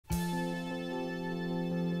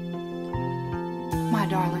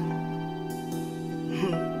darling.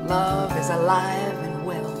 Love is alive and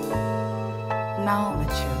well now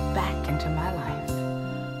that you're back into my life,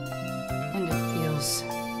 and it feels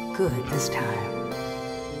good this time.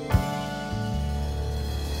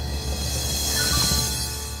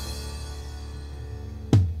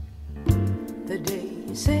 The day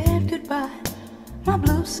you said goodbye, my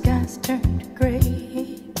blue skies turned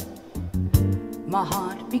gray. My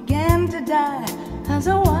heart began to die as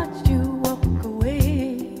I watched you walk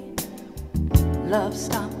away. Love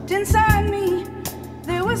stopped inside me,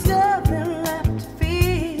 there was nothing left to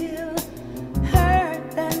feel.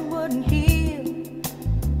 Hurt that wouldn't heal,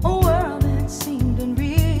 a world that seemed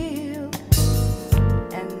unreal.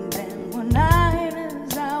 And then one night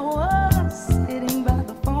as I was sitting by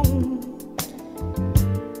the phone,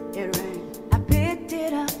 it rang, I picked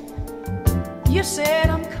it up. You said,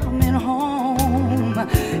 I'm coming home.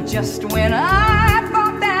 Just when I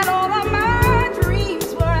thought that all of my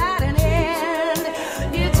dreams were at an end,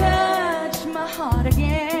 you touched my heart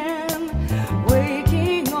again,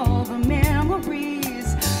 waking all the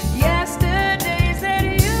memories, yesterdays that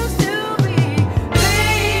used to be.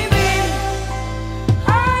 Baby, I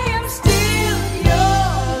am still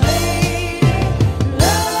your lady.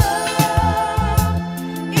 Love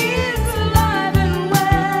is alive and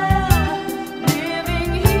well,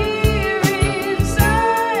 living here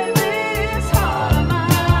inside this heart of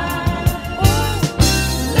mine. Oh,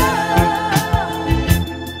 love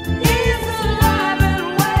is alive and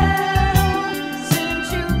well since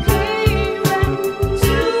you came back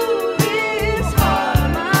to this heart of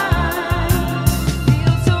mine.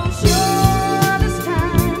 Feel so sure this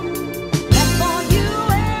time that for you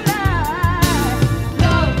and I,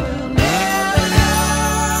 love will never die.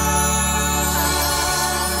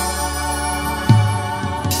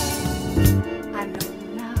 I know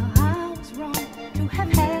now I was wrong to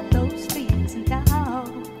have had those fears and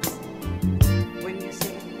doubts when you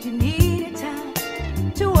said you needed time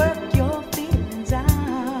to work your feelings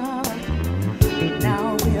out.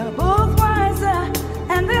 Now we're both wiser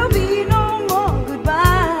and there'll be no more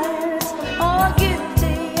goodbyes or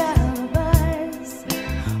guilty alibis,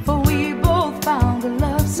 for we both found a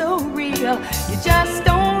love so real. You just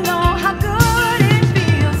don't know how good it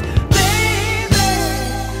feels, baby,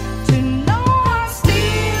 to know I'm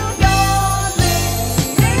still your lady.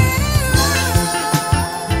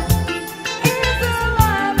 Love is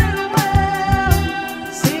alive and well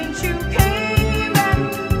since you came back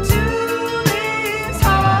to this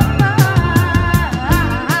heart of mine.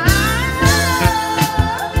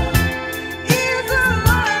 Love is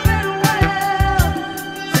alive and well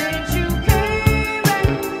since you came back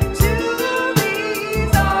to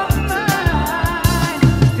these arms of mine.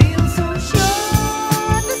 Feel so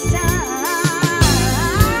sure this time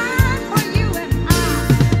for you and I,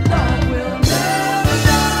 love will never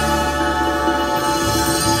die.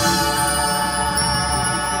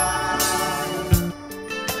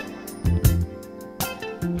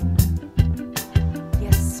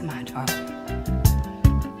 Yes, my darling.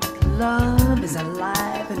 Love is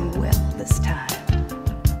alive and well this time.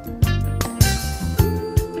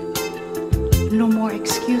 No more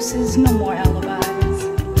excuses, no more alibis.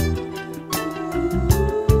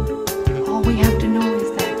 All we have to know is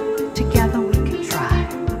that together we can try.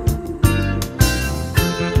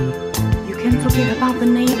 You can forget about the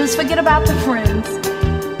neighbors, forget about the friends.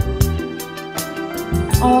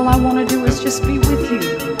 All I want to do is just be with you.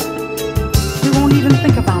 We won't even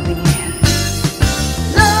think about the end.